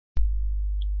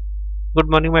Good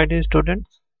morning, my dear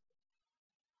students.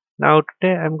 Now,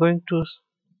 today I'm going to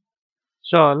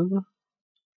solve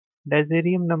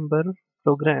Disarium number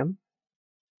program.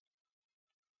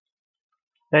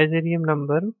 Disarium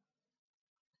number.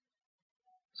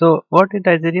 So, what is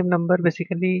Disarium number?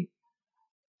 Basically,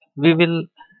 we will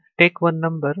take one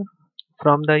number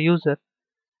from the user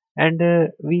and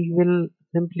we will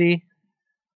simply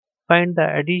find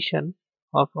the addition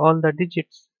of all the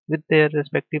digits with their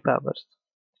respective powers.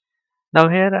 Now,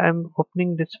 here I'm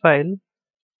opening this file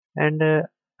and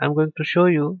I'm going to show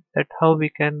you that how we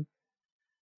can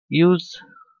use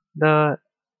the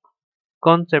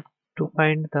concept to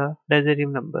find the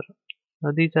Disarium number.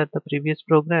 Now these are the previous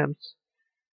programs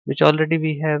which already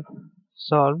we have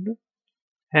solved,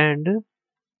 and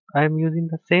I am using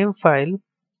the same file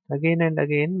again and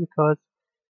again because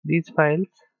these files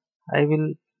I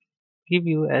will give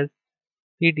you as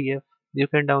PDF. You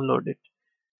can download it.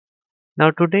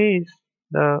 Now today is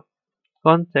the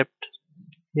concept.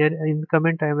 Here in the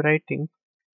comment I am writing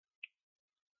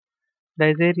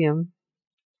Disarium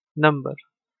number.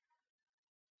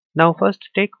 Now first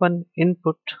take one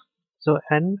input. So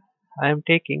n I am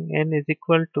taking n is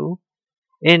equal to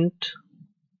int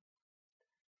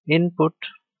input,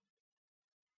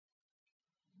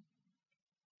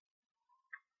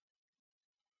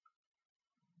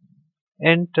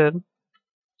 enter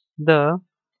the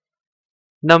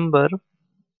number.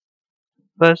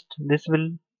 First this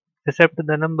will accept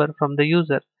the number from the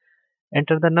user,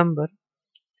 enter the number.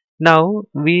 Now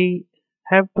we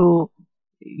have to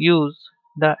use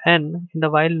the n in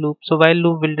the while loop, so while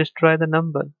loop will destroy the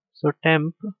number. So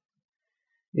temp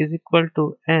is equal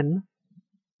to n,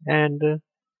 and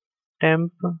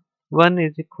temp1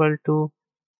 is equal to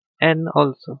n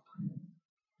also.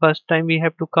 First time we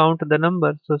have to count the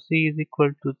number, so c is equal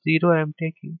to 0 I am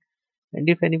taking, and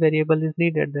if any variable is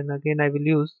needed then again I will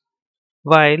use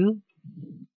while.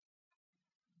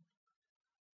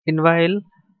 In while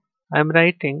I am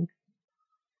writing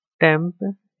temp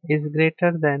is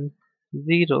greater than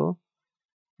 0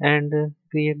 and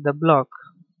create the block.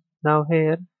 Now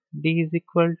here d is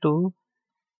equal to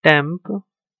temp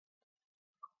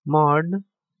mod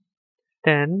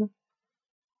 10,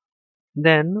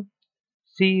 then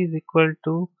c is equal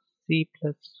to c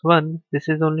plus 1. This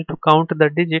is only to count the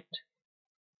digit,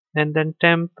 and then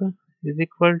temp is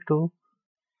equal to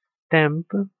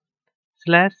temp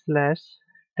slash slash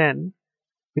 10,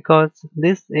 because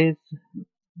this is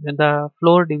the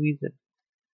floor division.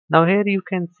 Now here you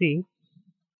can see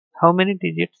how many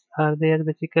digits are there.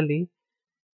 Basically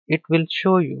it will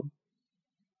show you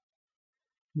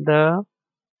the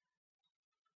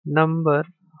number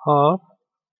of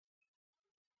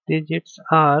digits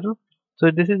are.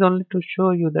 So this is only to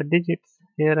show you the digits.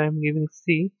 Here I am giving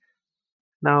c.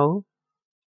 Now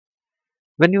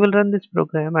when you will run this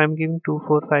program, I am giving 2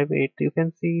 4 5 8. You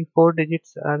can see 4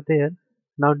 digits are there.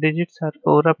 Now digits are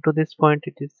 4 up to this point,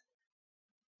 it is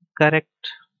correct.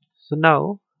 So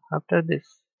now after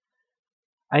this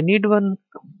I need one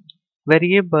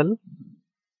variable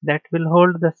that will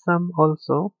hold the sum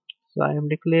also. So I am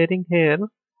declaring here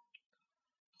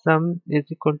sum is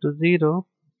equal to 0.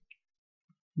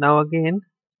 Now again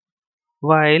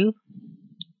while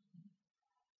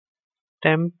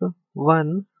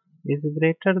temp1 is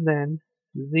greater than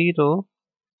 0,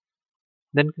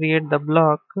 then create the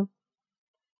block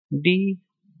d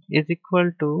is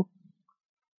equal to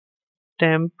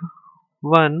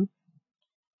temp1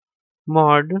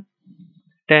 mod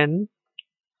 10,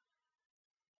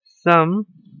 sum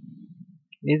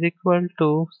is equal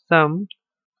to sum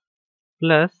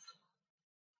plus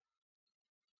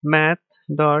math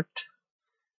dot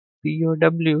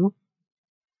pow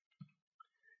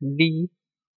d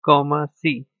comma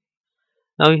c.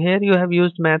 Now here you have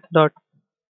used math dot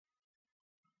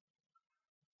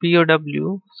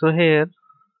pow, so here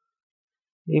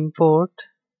import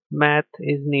math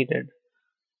is needed.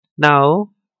 Now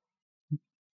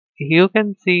you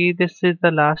can see this is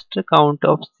the last count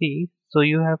of c, so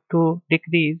you have to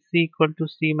decrease c equal to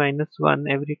c minus 1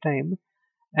 every time,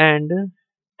 and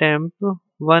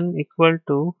temp1 equal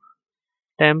to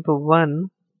temp1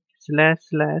 slash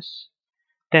slash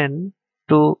 10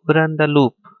 to run the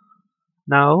loop.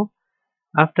 Now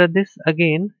after this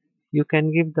again you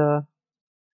can give the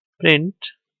print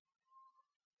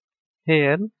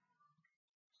here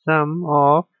sum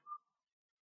of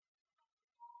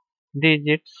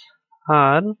digits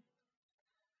are,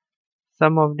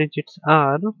 sum of digits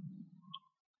are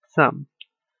sum.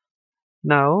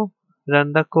 Now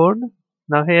run the code.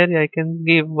 Now here I can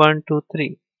give 1 2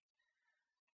 3.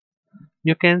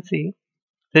 You can see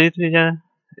 3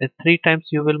 times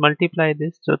you will multiply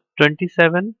this, so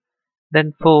 27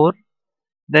 then 4,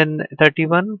 then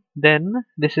 31, then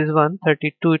this is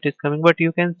 132 it is coming. But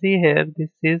you can see here this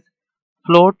is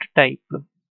float type.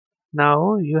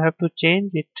 Now you have to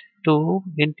change it to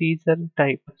integer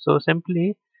type. So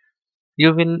simply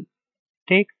you will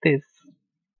take this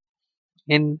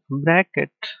in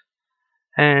bracket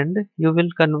and you will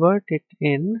convert it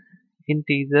in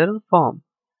integer form.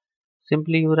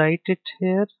 Simply you write it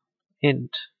here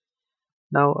int.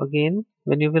 Now again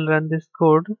when you will run this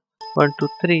code 1 2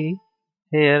 3,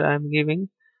 here I am giving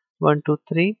 1 2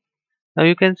 3. Now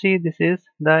you can see this is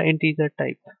the integer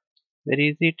type. Very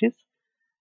easy it is.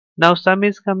 Now sum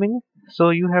is coming, so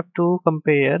you have to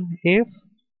compare if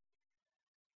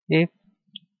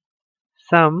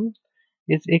sum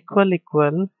is equal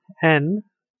and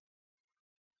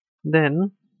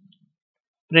then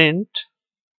print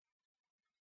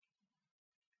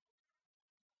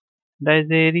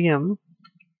Disarium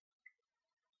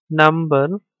number,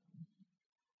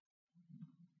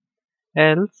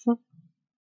 else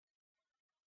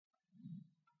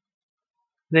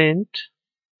print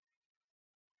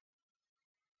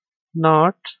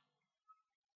not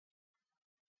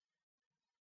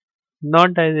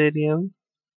Disarium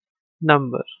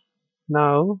number.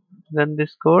 Now run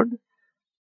this code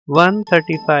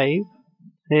 135.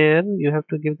 Here you have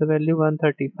to give the value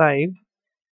 135.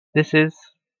 This is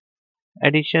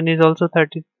addition is also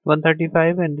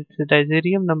 135 and it's a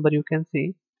Disarium number you can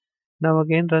see. Now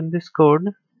again run this code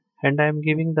and I am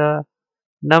giving the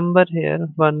number here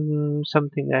one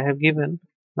something I have given.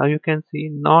 Now you can see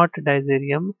not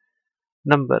Disarium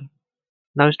number.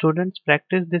 Now students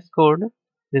practice this code.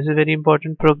 This is a very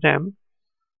important program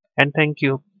and thank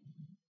you.